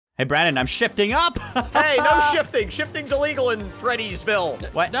Hey, Brandon, I'm shifting up. Hey, no shifting. Shifting's illegal in Freddy's-ville.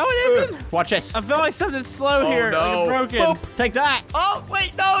 What? No, it isn't. Watch this. I feel like something's slow here. no. Like broken. Boop. Take that. Oh,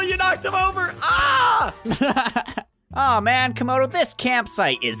 wait, no, you knocked him over. Ah! Oh man, Komodo, this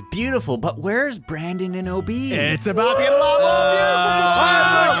campsite is beautiful, but where's Brandon and OB? It's about to get a lot more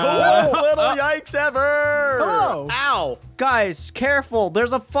beautiful. Coolest little yikes ever. Hello. Ow. Guys, careful.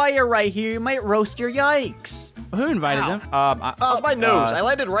 There's a fire right here. You might roast your yikes. Who invited them? How's my nose? I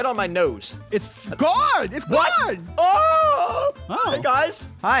landed right on my nose. It's gone. It's gone. Oh! Oh. Hey, guys.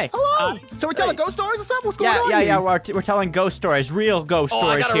 Hi. Hello. So we're telling ghost stories or something? What's going on Yeah, here? we're telling ghost stories, real ghost I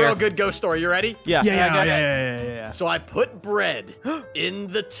stories got a here. real good ghost story. You ready? Yeah. Yeah. So I put bread in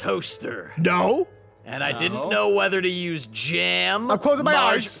the toaster. No. And I didn't know whether to use jam. I'm closing my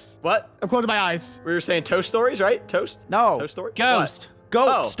eyes. What? I'm closing my eyes. We were saying toast stories, right? Toast? No. Toast story? Ghost.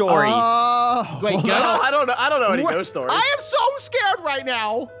 Ghost stories. Wait, What? ghost? No, I don't know any ghost stories. I am so scared right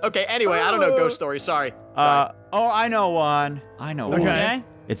now. Okay, anyway, I don't know ghost stories. Sorry. Oh, I know one. I know one. Okay.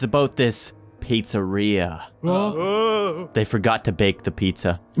 It's about this pizzeria. Oh. They forgot to bake the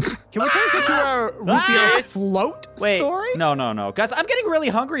pizza. Can we change this to a root beer float story? No. Guys, I'm getting really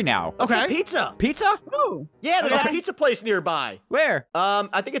hungry now. Let's Okay. get pizza. Pizza? Oh. Yeah, there's Okay. a pizza place nearby. Where?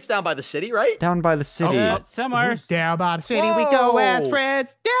 I think it's down by the city, right? Down by the city. Somewhere. Down by the city we go as Whoa.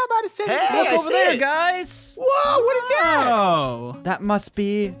 friends. Down by the city. Hey, Look I over see there, it. guys. Whoa, what is that? Oh. That must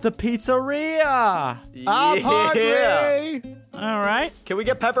be the pizzeria. I'm hungry. All right. Can we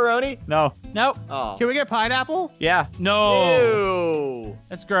get pepperoni? No. Nope. Oh. Can we get pineapple? Yeah. No. Ew.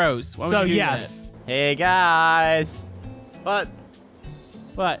 That's gross. Why would So you do yes. Hey, guys. But, that?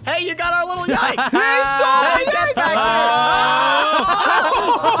 What? hey, you got our little yikes. Hey, Get back here.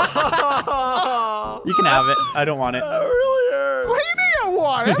 You can have it. I don't want it. That really hurt. What do you mean I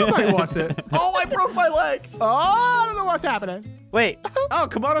want it? Everybody wants it. Oh, I broke my leg. Oh, I don't know what's happening. Wait. Oh,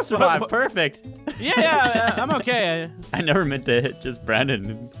 Komodo survived. Perfect. Yeah, I'm okay. I never meant to hit just Brandon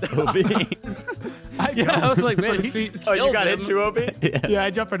and OB. I was like, man, he seat. just Oh, you killed got him. hit too, Obi? Yeah, I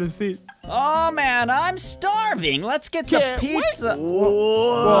jumped in the seat. Oh, man. I'm starving. Let's get some Can't wait. pizza.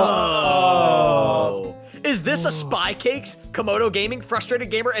 Whoa. Is this a SpyCakes, Komodo Gaming,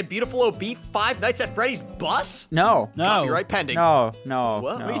 Frustrated Gamer, and Beautiful OB Five Nights at Freddy's bus? No. No. Copyright pending. No. What? No.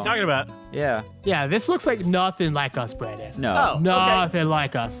 What are you talking about? Yeah. Yeah, this looks like nothing like us, Brandon. No. Oh, okay. Nothing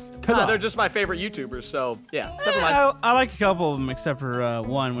like us. Come on. They're just my favorite YouTubers, so yeah, never mind. I like a couple of them, except for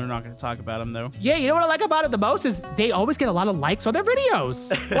one. We're not going to talk about them, though. Yeah, you know what I like about it the most is they always get a lot of likes on their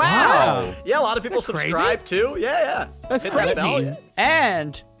videos. Wow. Yeah, a lot of people That's crazy. subscribe too. Yeah. That's Hit crazy. that bell, yeah.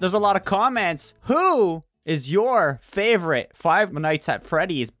 And there's a lot of comments. Who is your favorite Five Nights at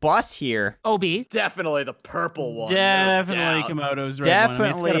Freddy's bus here? OB. Definitely the purple one. Definitely no doubt. Komodo's red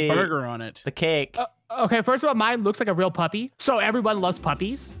Definitely. one. I mean, it's got a burger on it. The cake. Okay, first of all, mine looks like a real puppy. So everyone loves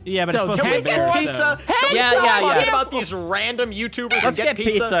puppies. Yeah, but So it's supposed Can to we be get bear, pizza? though. Hey, Yeah, stop yeah. Talking about these random YouTubers Let's and get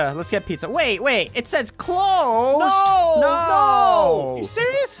pizza. Let's get pizza. Wait. It says closed. No. You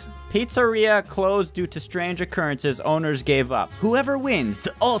serious? Pizzeria closed due to strange occurrences. Owners gave up. Whoever wins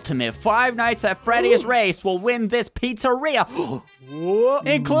the ultimate Five Nights at Freddy's race will win this pizzeria,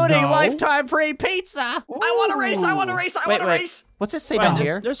 including lifetime free pizza. I want to race. I want to race. I want to race. What's it say Wait, down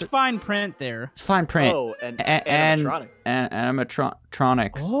here? There's fine print there. Fine print. Oh, and animatronic. animatronic.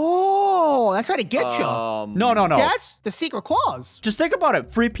 Animatronics. Oh, that's how to get you. No. That's the secret clause. Just think about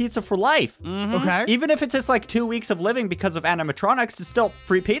it. Free pizza for life. Okay. Even if it's just like 2 weeks of living because of animatronics, it's still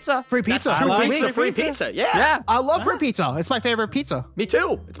free pizza. Free pizza. That's 2 like weeks free of free pizza. pizza. Yeah. Yeah. I love free pizza. It's my favorite pizza. Me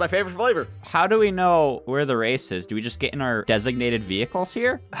too. It's my favorite flavor. How do we know where the race is? Do we just get in our designated vehicles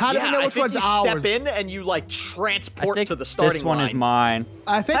here? How do we know I which think one's you ours? step in and you like I transport think to the starting this one line. is mine.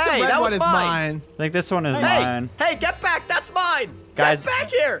 I think Hey, the that red was one is mine. mine. I think this one is Hey, mine. hey, get back! That's mine. Guys. Get back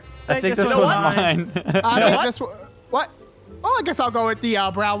here. I think this this one's one's mine. mine. I know think what? this one. What? Oh, I guess I'll go with the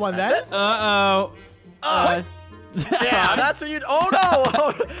brown one That's then. it. Uh-oh. Yeah, that's what you. Oh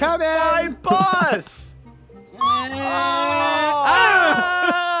no! Come in. My bus. Wait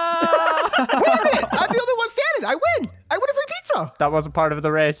a minute! I'm the only one standing. I win. I win a free pizza. That wasn't part of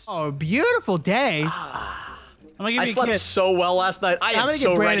the race. Oh, beautiful day. I'm gonna give I you a slept kiss. so well last night. I I'm am gonna so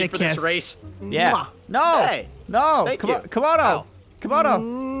give ready Brandon for a this kiss. race. Yeah. Mwah. No. Hey. No. Thank Come you. on. Komodo. Ow. Komodo.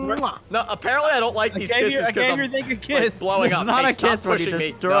 Mwah. No, apparently I don't like these kisses I because gave I'm your thing a like, kiss. blowing It's up. not Hey, a kiss stop when you pushing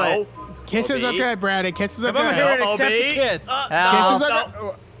me. destroy it. No. Kisses are OB. good, Brandon. Kisses are Come over good. here and No, accept OB. the kiss. Help. Kisses No. are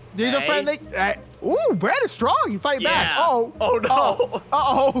good. These are Hey. friendly. Ooh, Brandon's strong. You fight back. Yeah. Oh. Oh, no.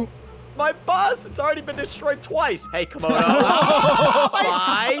 Uh-oh. My bus, it's already been destroyed twice. Hey, Komodo. Oh.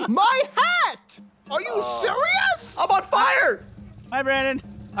 Spy. My hat. Are you serious? I'm on fire. Hi, Brandon.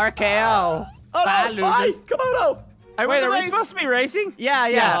 RKO. Oh, no, Bye, Spy. losers. Komodo. I Wait, win the are we race. supposed to be racing?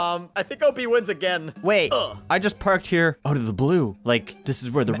 Yeah. I think OB wins again. Wait, Ugh. I just parked here out of the blue. Like, this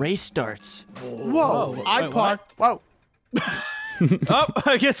is where the race starts. Whoa, Whoa, I wait, parked. Whoa. Oh,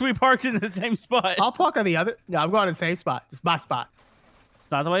 I guess we parked in the same spot. I'll park on the other. No, I'm going to the same spot. It's my spot. It's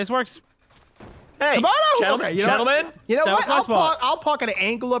not the way this works. Hey, Come on over. gentlemen, Okay, you know what? gentlemen. You know That what? was my spot. I'll park at an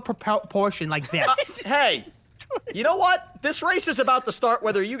angular proportion like this. Hey, you know what? This race is about to start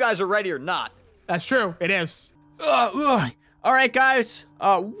whether you guys are ready or not. That's true. It is. Ugh. All right, guys.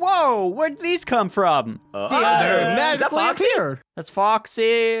 Whoa, where'd these come from? They're Is that magically Foxy? appeared. That's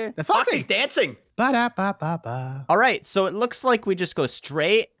Foxy. That's Foxy's Foxy. dancing. Ba-da-ba-ba-ba. All right, so it looks like we just go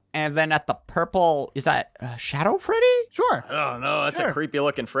straight, and then at the purple, is that Shadow Freddy? Sure. Oh no, that's Sure. a creepy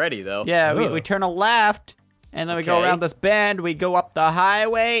looking Freddy though. Yeah, we Ugh. turn a left, and then we go Okay. around this bend, we go up the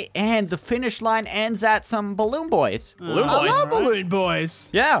highway, and the finish line ends at some balloon boys. Balloon I boys. love balloon boys.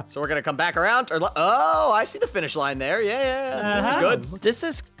 Yeah, So we're gonna come back around. Oh, I see the finish line there. Yeah. This is good. this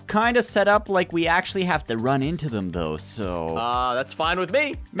is kind of set up like we actually have to run into them, though, so That's fine with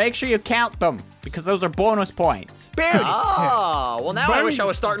me. make sure you count them, because those are bonus points. Barely. Oh, well now I Very- wish I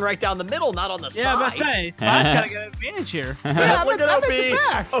was starting right down the middle, not on the Yeah, but side. say, Spy's got to get an advantage here. Yeah, Look but at I'm in the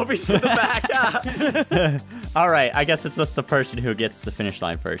back. OB. OB's in the back. Yeah. All right, I guess it's just the person who gets the finish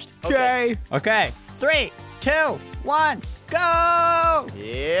line first. Okay. Okay, 3, 2, 1, go! Yeah. Okay,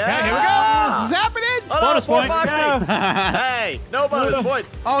 here we go. This is happening. Oh, no, Bonus poor point. Foxy. Hey, no bonus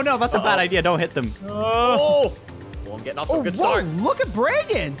points. Oh no, that's a bad Uh-oh. idea. Don't hit them. Oh. Well, I'm getting off to Oh, a good whoa, start. look at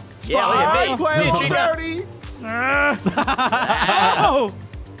Bragan. Yeah, look at me. Playing Chica. dirty. Oh!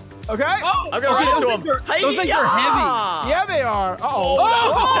 Okay. Oh! I'm gonna run into him. Those things are heavy. Yeah, they are. Oh, that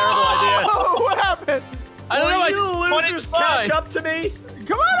was a terrible idea. Oh, what happened? I don't know, Will I you pointed losers Spy. catch up to me?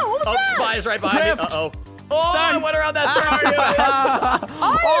 Come on, what was Oh, that? Spy is right behind me. Drift. Uh-oh. Oh, I Done. went around that turn. I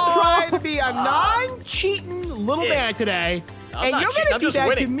am trying to be a non-cheating little Yeah. man today. I'm and not you're cheating, gonna I'm do just that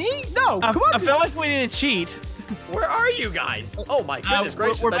winning. to me? No, I come on. feel like we need to cheat. Where are you guys? Oh my goodness we're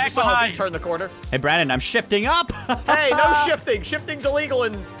gracious! back I just saw behind. me turn the corner. Hey, Brandon, I'm shifting up. Hey, no shifting. Shifting's illegal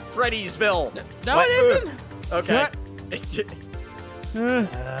in Freddy'sville. No, What? it isn't. Okay.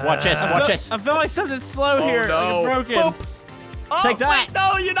 Watch this, watch this. I feel like something's slow Oh, here. no. Like broken. Boop. Oh, Take that. wait,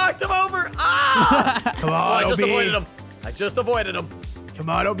 no, you knocked him over. Ah! Come Oh, on, I just OB. avoided him. I just avoided him. Come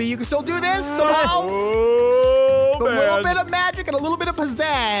on, OB, you can still do this somehow. Oh, With a little man. bit of magic and a little bit of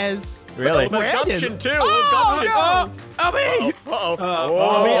pizzazz. Really? A little bit of Brandon. gumption, too. Oh, A little no. gumption. Oh, me!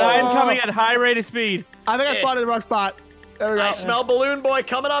 Uh-oh. I'm coming at high rate of speed. I think I Yeah. spotted the wrong spot. There we go. I smell Balloon Boy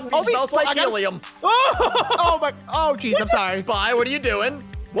coming up. He Oh, smells I like got- helium. Oh! Oh my! Oh jeez, I'm sorry. Spy, what are you doing?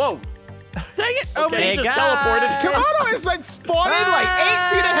 Whoa. Dang it! Oh, Okay, Hey, he just guys. teleported. Komodo is like spawning like 8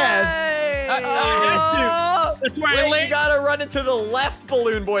 feet ahead. Ah! That's where I Wait, you landed. gotta run into the left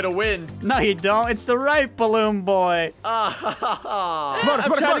Balloon Boy to win. No, you don't. It's the right balloon boy. Ah. Come on, I'm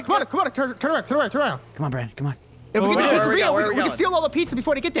come on, trying to come on, come on, turn around, turn around, turn around. Come on, Brandon. Come on. If we Oh, get where to are we pizzeria, going? Where are we we can going? steal all the pizza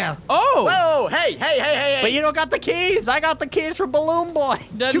before they get down. Oh! Whoa, hey. But you don't got the keys. I got the keys for balloon boy.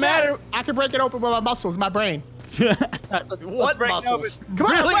 Doesn't Too matter. bad. I can break it open with my muscles, my brain. What break it muscles? open. Come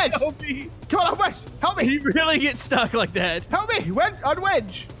on, Really? Wedge. Help me. Come on, Wedge. Help me. He really gets stuck like that. Help me. Wedge,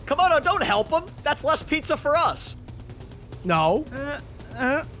 unwedge. Komodo, don't help him. That's less pizza for us. No.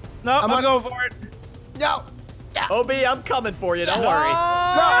 No, I'm gonna go for it. No. OB, I'm coming for you. Don't No. worry. No.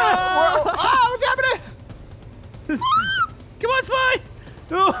 Oh, what's happening? Come on, Spy!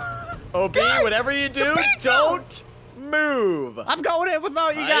 Oh. OB, Guys, whatever you do, pizza! don't move. I'm going in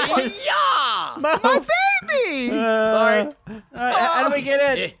without you guys. Yeah. Move. Baby. Sorry. All right, how do we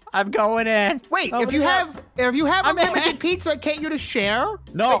get in? I'm going in. Wait, Oh, if you have I'm in. unlimited pizza, can't you just share?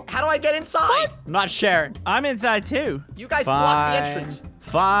 No, How do I get inside? I'm not sharing. I'm inside too. You guys blocked the Fine. entrance.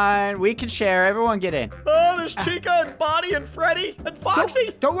 Fine. We can share. Everyone get in. Oh, there's Chica and Bonnie and Freddy and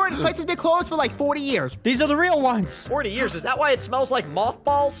Foxy. Don't worry, the place has been closed for like 40 years. These are the real ones. 40 years. Is that why it smells like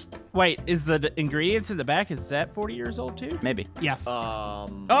mothballs? Wait, is the ingredients in the back, is that 40 years old too? Maybe. Yes. Oh,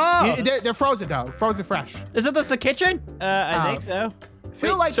 They're frozen though, frozen fresh. isn't this the kitchen? I think so. I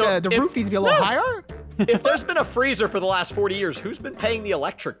feel Wait, like so the if- roof needs to be a little higher. If there's been a freezer for the last 40 years, who's been paying the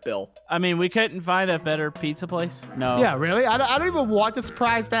electric bill? I mean, we couldn't find a better pizza place. No. Yeah, really? I don't even want the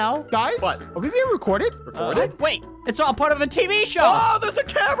surprise now. Guys, What? are we being recorded? Recorded? Wait, it's all part of a TV show. Oh, there's a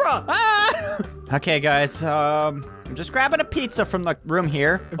camera! Ah! Okay, guys. I'm just grabbing a pizza from the room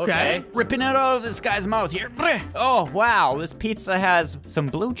here. Okay. Ripping it out of this guy's mouth here. Oh, wow. This pizza has some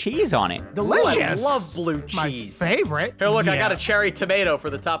blue cheese on it. Delicious. I love blue My cheese. favorite. Here, look, I Yeah. got a cherry tomato for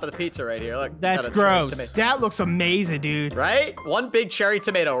the top of the pizza right here. Look. That's got a cherry gross. tomato. That looks amazing, dude. Right? One big cherry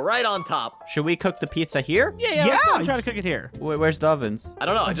tomato right on top. Should we cook the pizza here? Yeah, Yeah. let's try to cook it here. Where's the ovens? I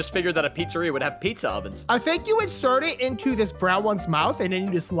don't know. I just figured that a pizzeria would have pizza ovens. I think you insert it into this brown one's mouth and then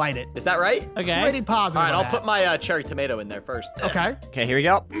you just light it. Is that right? Okay. Pretty positive. All right, on I'll put my cherry tomato in there first. that. Okay. Okay, here we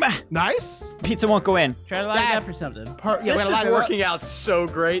go. Nice. Pizza won't go in. Try to light it That's up or something. Yeah, we This gotta is light it up. working out so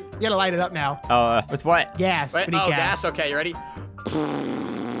great. You gotta light it up now. With what? Gas. Wait, We need oh, gas. gas. Okay, you ready?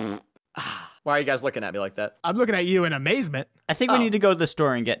 Why are you guys looking at me like that? I'm looking at you in amazement. I think we need to go to the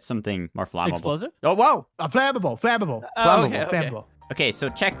store and get something more flammable. Explosive? Oh, whoa. Flammable. Flammable. Oh, okay, Flammable. okay. Flammable. Okay, so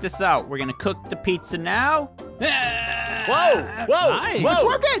check this out. We're gonna cook the pizza now. Whoa! Whoa! Nice. Whoa! It's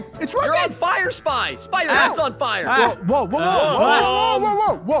working. It's working. You're on fire, Spy! Spy, your hat's on fire! Ah. Whoa, whoa, whoa, whoa, whoa,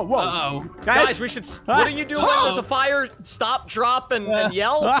 whoa, whoa, whoa. Uh-oh. Guys, we should. What do you do when there's a fire? Stop, drop, and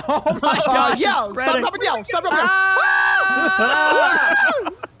yell? Oh my gosh, it's Yell. Stop, spreading. stop, and yell. Stop, stop, and yell.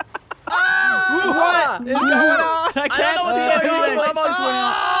 Ah! What is going on? I I can't don't know see what's going anything.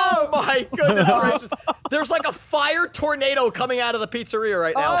 on. Oh my goodness gracious! There's like a fire tornado coming out of the pizzeria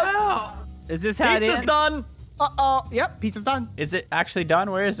right now. Is this how it Pizza's is? done. Uh-oh. Yep, pizza's done. Is it actually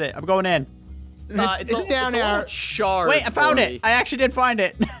done? Where is it? I'm going in. It's it's down a little there. charred. Wait, I found for it. me. I actually did find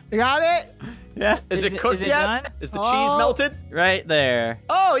it. You got it? Yeah, Is it cooked is it yet? done? Is the cheese Oh. melted? right there.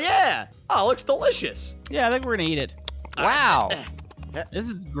 Oh yeah. Oh, it looks delicious. Yeah, I think we're gonna eat it. Wow. This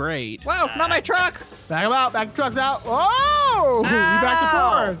is great. Wow, not my truck. Back him out. Back the trucks out. Oh! You back to Ow.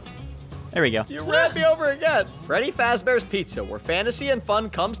 forward. There we go. You ran me over again. Freddy Fazbear's Pizza, where fantasy and fun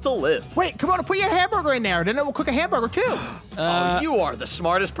comes to live. Wait, come on, put your hamburger in there. Then it will cook a hamburger too. Oh, you are the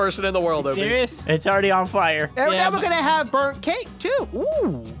smartest person in the world, Obi. Serious? It's already on fire. And Yeah, then we're but- gonna have burnt cake too.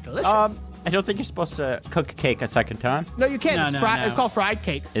 Ooh, delicious. I don't think you're supposed to cook a cake a second time. no, you can't. No, it's, no, fried, no. it's called fried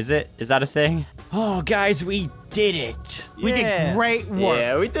cake. Is it? Is that a thing? Oh, guys, we did it. We did great work.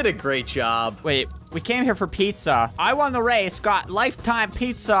 Yeah, we did a great job. Wait, we came here for pizza. I won the race, got lifetime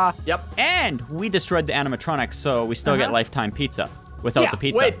pizza. Yep. And we destroyed the animatronics, so we still get lifetime pizza without Yeah, the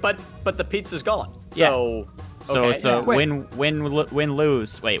pizza. Wait, but the pizza's gone. Yeah. So So okay. it's a Wait. win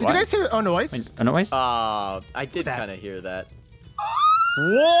lose. Wait, Did you what? guys hear a noise? A noise? I did that? kind of hear that.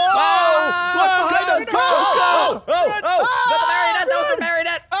 Whoa! Look behind us! Go! Go! Oh! Is that the marionette? That was the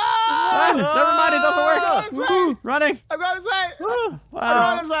marionette! Ah, never mind, it doesn't work. It's right. Running. I'm going this way. Wow.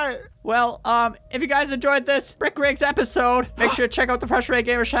 I'm going this way. Well, if you guys enjoyed this Brick Rigs episode, make sure to check out the Frustrated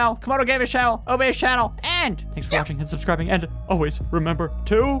Gamers channel, Komodo Gamers channel, Obey's channel, and thanks for watching and subscribing. And always remember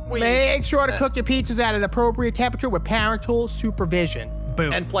to Make sure to cook your pizzas at an appropriate temperature with parental supervision.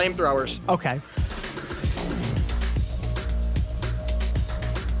 Boom. And flamethrowers. Okay.